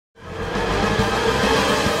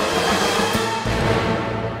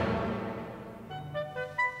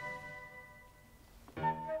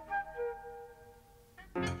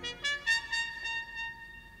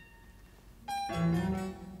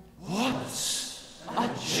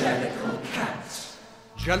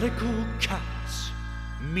Jellicle cats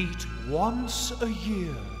meet once a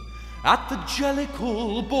year at the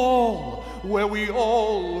Jellicle Ball, where we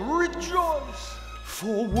all rejoice.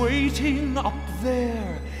 For waiting up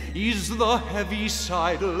there is the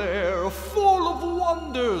Heaviside Lair, full of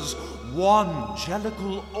wonders one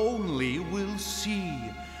Jellicle only will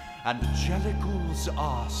see. And Jellicles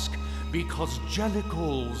ask, because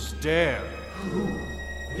Jellicles dare. Who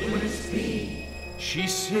will this be? She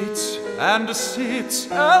sits and sits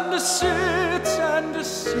and sits and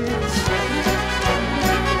sits.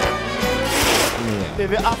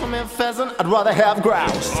 If you offer me a pheasant, I'd rather have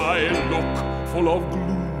grouse. I look full of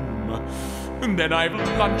gloom, and then I've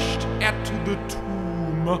lunched at the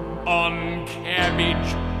tomb on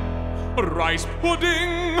cabbage, rice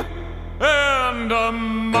pudding, and a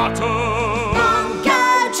mutton.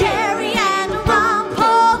 Bunker, Jerry, and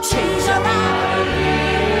rumple cheese around.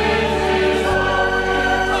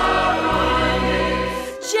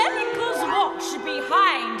 Jellicles watch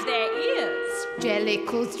behind their ears.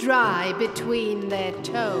 Jellicles dry between their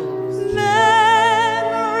toes.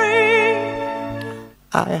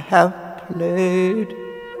 I have played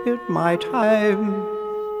in my time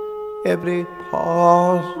every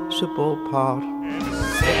possible part.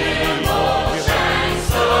 Same old